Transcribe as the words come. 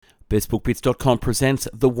BestBookBits.com presents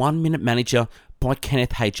The 1 Minute Manager by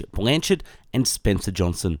Kenneth H. Blanchard and Spencer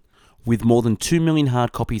Johnson. With more than 2 million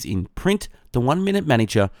hard copies in print, The 1 Minute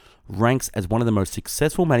Manager ranks as one of the most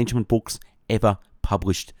successful management books ever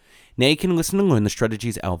published. Now you can listen and learn the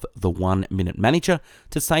strategies of The 1 Minute Manager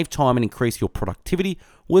to save time and increase your productivity,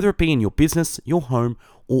 whether it be in your business, your home,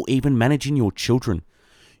 or even managing your children.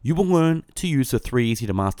 You will learn to use the 3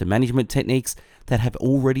 easy-to-master management techniques that have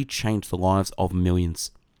already changed the lives of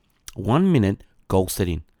millions. 1 minute goal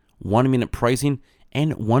setting, 1 minute praising,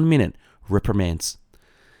 and 1 minute reprimands.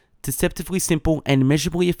 Deceptively simple and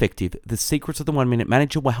measurably effective, the secrets of the 1 Minute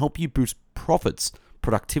Manager will help you boost profits,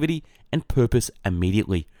 productivity, and purpose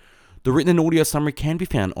immediately. The written and audio summary can be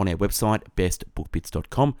found on our website,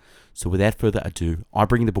 bestbookbits.com. So without further ado, I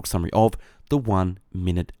bring you the book summary of The 1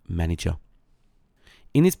 Minute Manager.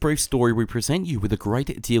 In this brief story, we present you with a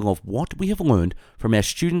great deal of what we have learned from our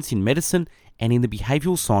students in medicine and in the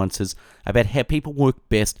behavioural sciences about how people work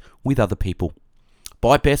best with other people.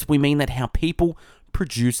 By best, we mean that how people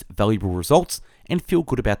produce valuable results and feel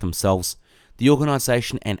good about themselves, the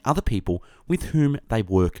organisation and other people with whom they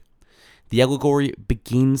work. The allegory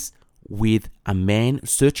begins with a man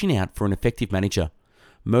searching out for an effective manager.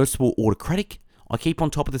 Most were autocratic, I keep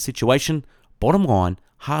on top of the situation, bottom line,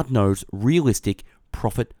 hard-nosed, realistic,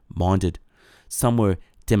 profit-minded. Some were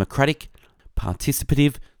democratic,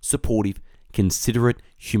 participative, supportive, considerate,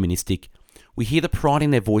 humanistic. We hear the pride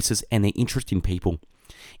in their voices and their interest in people.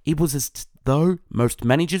 It was as though most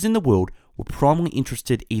managers in the world were primarily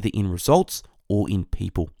interested either in results or in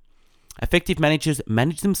people. Effective managers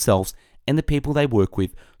manage themselves and the people they work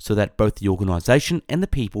with so that both the organisation and the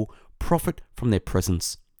people profit from their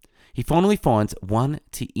presence. He finally finds one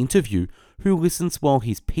to interview who listens while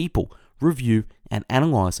his people review and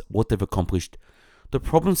analyse what they've accomplished, the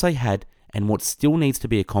problems they had, and what still needs to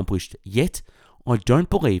be accomplished. Yet, I don't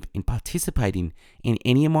believe in participating in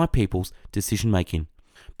any of my people's decision making.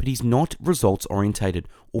 But he's not results orientated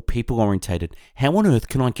or people orientated. How on earth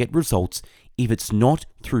can I get results if it's not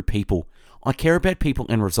through people? I care about people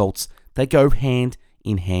and results. They go hand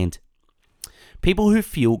in hand. People who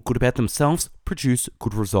feel good about themselves produce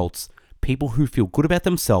good results. People who feel good about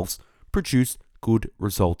themselves produce good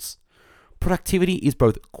results. Productivity is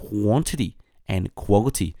both quantity and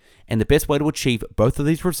quality, and the best way to achieve both of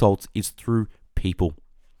these results is through people.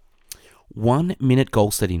 1 minute goal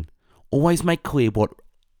setting. Always make clear what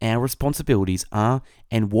our responsibilities are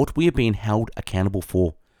and what we are being held accountable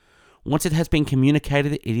for. Once it has been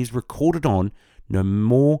communicated, it is recorded on no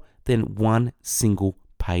more than one single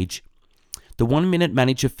page. The 1 Minute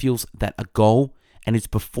Manager feels that a goal and its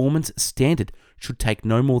performance standard should take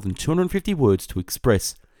no more than 250 words to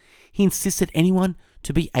express. He insisted anyone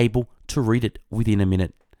to be able to read it within a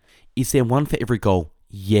minute. Is there one for every goal?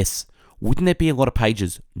 Yes. Wouldn't there be a lot of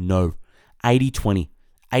pages? No. 80-20.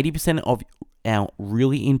 80% of our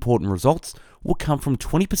really important results will come from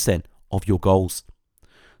 20% of your goals.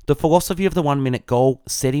 The philosophy of the 1 minute goal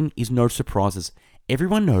setting is no surprises.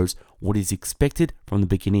 Everyone knows what is expected from the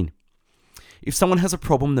beginning. If someone has a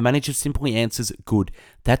problem, the manager simply answers, good.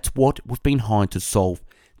 That's what we've been hired to solve.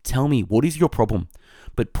 Tell me, what is your problem?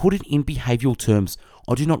 But put it in behavioural terms.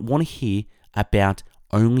 I do not want to hear about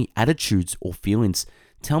only attitudes or feelings.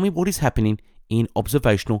 Tell me what is happening in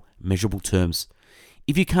observational, measurable terms.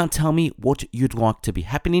 If you can't tell me what you'd like to be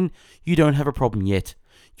happening, you don't have a problem yet.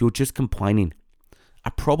 You're just complaining.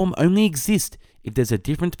 A problem only exists if there's a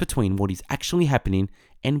difference between what is actually happening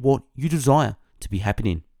and what you desire to be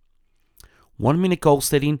happening. 1 minute goal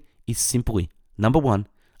setting is simply, number 1,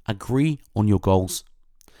 agree on your goals.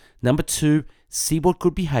 Number 2, see what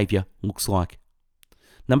good behaviour looks like.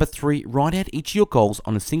 Number 3, write out each of your goals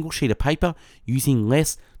on a single sheet of paper using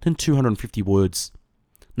less than 250 words.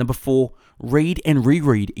 Number 4, read and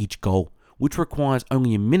reread each goal, which requires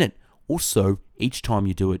only a minute or so each time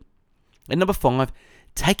you do it. And number 5,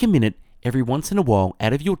 take a minute every once in a while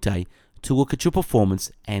out of your day to look at your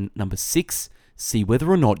performance. And number 6, see whether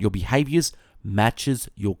or not your behaviours matches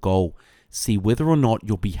your goal. See whether or not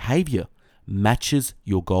your behaviour matches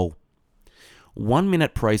your goal. 1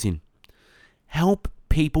 minute praising. Help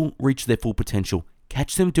people reach their full potential.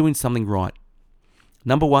 Catch them doing something right.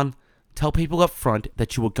 Number 1, tell people up front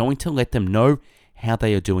that you are going to let them know how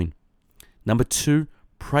they are doing. Number 2,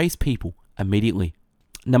 praise people immediately.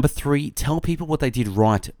 Number 3, tell people what they did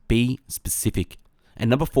right. Be specific. And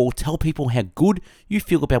number 4, tell people how good you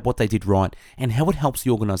feel about what they did right and how it helps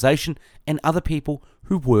the organisation and other people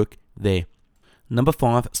who work there. Number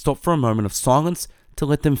 5, stop for a moment of silence to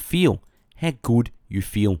let them feel how good you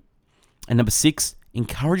feel. And number 6,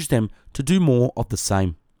 encourage them to do more of the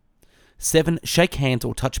same. 7. Shake hands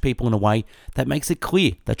or touch people in a way that makes it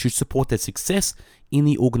clear that you support their success in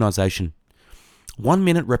the organization. 1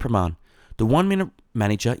 minute reprimand. The 1 minute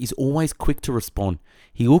manager is always quick to respond.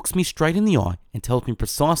 He looks me straight in the eye and tells me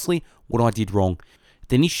precisely what I did wrong.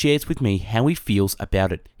 Then he shares with me how he feels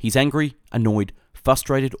about it. He's angry, annoyed,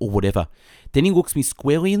 frustrated, or whatever. Then he looks me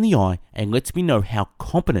squarely in the eye and lets me know how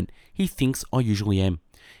competent he thinks I usually am.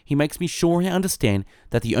 He makes me sure I understand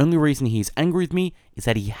that the only reason he is angry with me is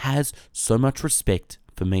that he has so much respect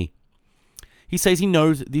for me. He says he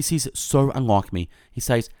knows this is so unlike me. He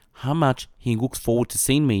says how much he looks forward to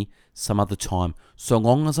seeing me some other time, so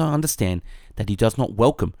long as I understand that he does not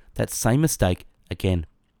welcome that same mistake again.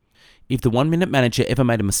 If the 1 minute manager ever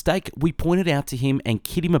made a mistake, we point it out to him and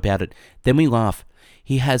kid him about it. Then we laugh.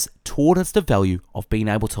 He has taught us the value of being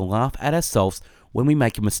able to laugh at ourselves when we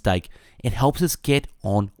make a mistake. It helps us get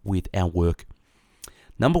on with our work.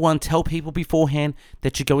 Number 1, tell people beforehand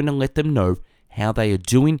that you're going to let them know how they are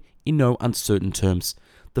doing in no uncertain terms.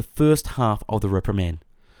 The first half of the reprimand.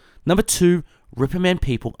 Number 2, reprimand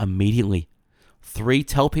people immediately. 3,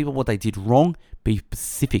 tell people what they did wrong. Be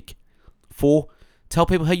specific. 4, tell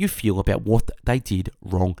people how you feel about what they did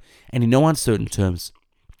wrong and in no uncertain terms.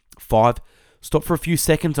 5, stop for a few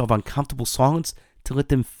seconds of uncomfortable silence to let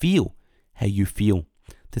them feel how you feel.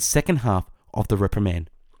 The second half of the reprimand.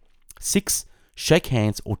 6, shake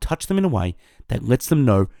hands or touch them in a way that lets them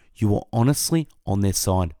know you are honestly on their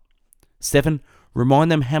side. 7,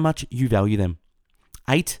 remind them how much you value them.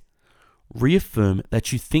 8, reaffirm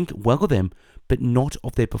that you think well of them but not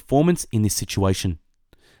of their performance in this situation.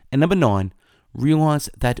 And number 9, realize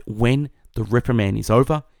that when the reprimand is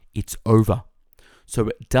over, it's over. So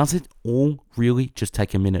does it all really just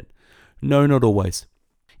take a minute? No, not always.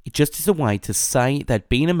 It just is a way to say that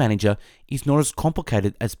being a manager is not as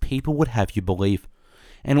complicated as people would have you believe.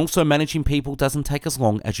 And also managing people doesn't take as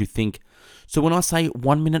long as you think. So when I say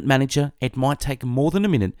 1 minute manager, it might take more than a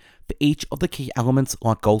minute for each of the key elements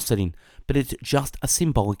like goal setting, but it's just a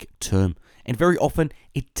symbolic term. And very often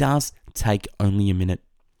it does take only a minute.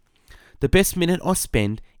 The best minute I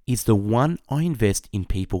spend is the one I invest in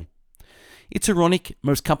people. It's ironic,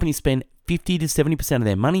 most companies spend 50 to 70% of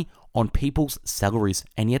their money on people's salaries,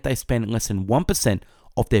 and yet they spend less than 1%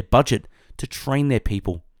 of their budget to train their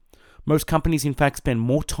people. Most companies, in fact, spend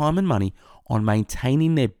more time and money on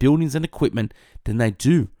maintaining their buildings and equipment than they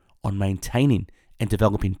do on maintaining and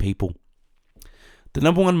developing people. The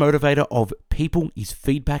number 1 motivator of people is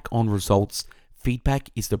feedback on results. Feedback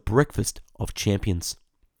is the breakfast of champions.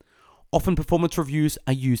 Often performance reviews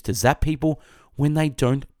are used to zap people when they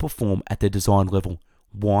don't perform at their desired level.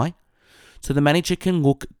 Why? So the manager can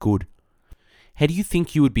look good. How do you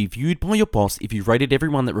think you would be viewed by your boss if you rated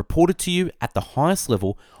everyone that reported to you at the highest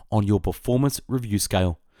level on your performance review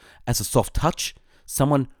scale? As a soft touch,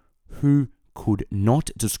 someone who could not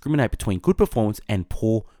discriminate between good performance and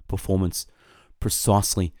poor performance.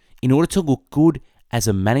 Precisely. In order to look good as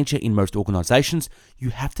a manager in most organizations, you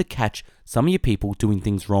have to catch some of your people doing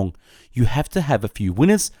things wrong. You have to have a few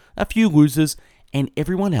winners, a few losers, and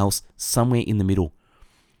everyone else somewhere in the middle.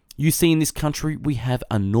 You see, in this country, we have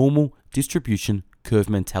a normal distribution curve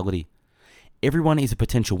mentality. Everyone is a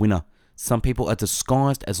potential winner. Some people are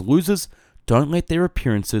disguised as losers. Don't let their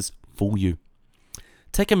appearances fool you.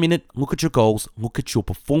 Take a minute, look at your goals, look at your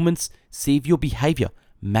performance, see if your behavior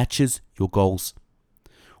matches your goals.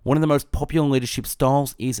 One of the most popular leadership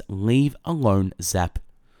styles is leave alone zap.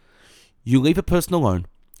 You leave a person alone,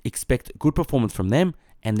 expect good performance from them,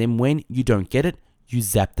 and then when you don't get it, you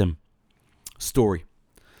zap them. Story.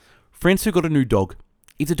 Friends who got a new dog.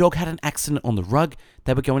 If the dog had an accident on the rug,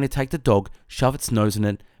 they were going to take the dog, shove its nose in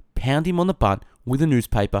it, pound him on the butt with a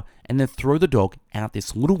newspaper, and then throw the dog out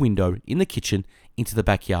this little window in the kitchen into the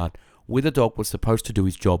backyard, where the dog was supposed to do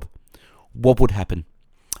his job. What would happen?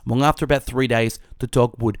 Well, after about 3 days, the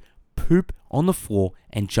dog would poop on the floor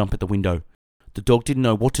and jump at the window. The dog didn't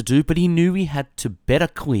know what to do, but he knew he had to better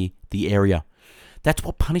clear the area. That's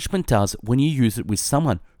what punishment does when you use it with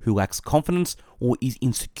someone who lacks confidence or is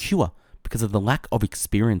insecure because of the lack of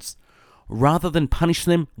experience. Rather than punish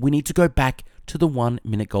them, we need to go back to the 1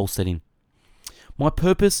 minute goal setting. My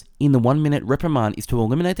purpose in the 1 minute reprimand is to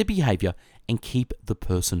eliminate the behavior and keep the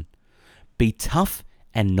person. Be tough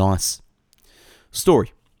and nice.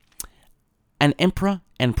 Story. An emperor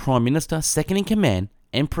and prime minister, second in command,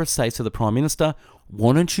 emperor says to the prime minister,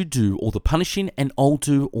 "Why don't you do all the punishing and I'll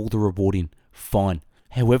do all the rewarding?" Fine.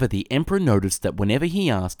 However, the emperor noticed that whenever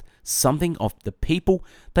he asked something of the people,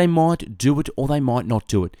 they might do it or they might not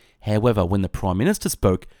do it. However, when the prime minister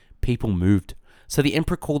spoke, people moved. So the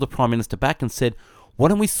emperor called the prime minister back and said, "Why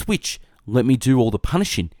don't we switch? Let me do all the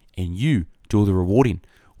punishing and you do all the rewarding."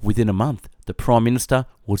 Within a month, the Prime Minister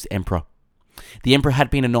was Emperor. The Emperor had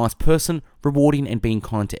been a nice person, rewarding and being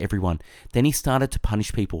kind to everyone. Then he started to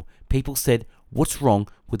punish people. People said, "What's wrong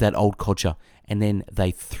with that old codger?" And then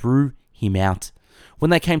they threw him out.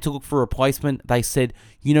 When they came to look for a replacement, they said,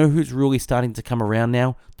 "You know who's really starting to come around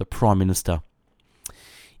now? The Prime Minister."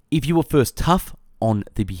 If you were first tough on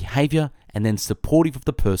the behaviour and then supportive of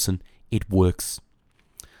the person, it works.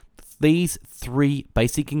 These three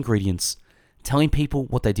basic ingredients: telling people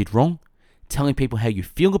what they did wrong, telling people how you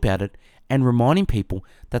feel about it, and reminding people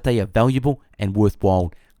that they are valuable and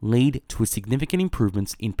worthwhile, lead to significant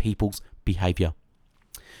improvements in people's behaviour.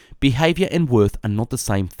 Behaviour and worth are not the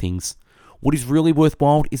same things. What is really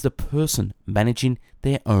worthwhile is the person managing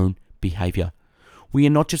their own behaviour. We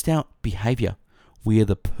are not just our behaviour, we are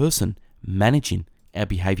the person managing our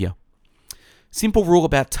behaviour. Simple rule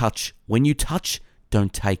about touch: when you touch,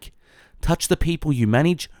 don't take. Touch the people you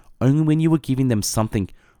manage only when you are giving them something: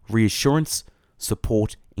 reassurance,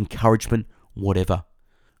 support, encouragement, whatever.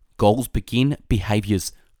 Goals begin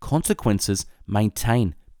behaviours. Consequences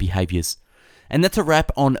maintain behaviours. And that's a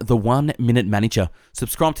wrap on the 1 Minute Manager.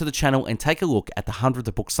 Subscribe to the channel and take a look at the hundreds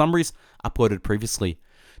of book summaries uploaded previously.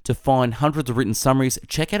 To find hundreds of written summaries,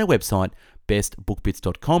 check out our website,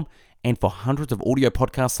 bestbookbits.com. And for hundreds of audio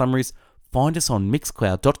podcast summaries, find us on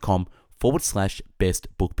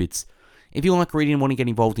mixcloud.com/bestbookbits. If you like reading and want to get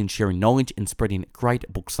involved in sharing knowledge and spreading great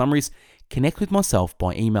book summaries, connect with myself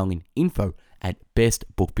by emailing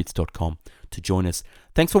info@bestbookbits.com to join us.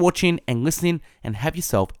 Thanks for watching and listening, and have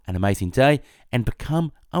yourself an amazing day and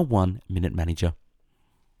become a 1 Minute Manager.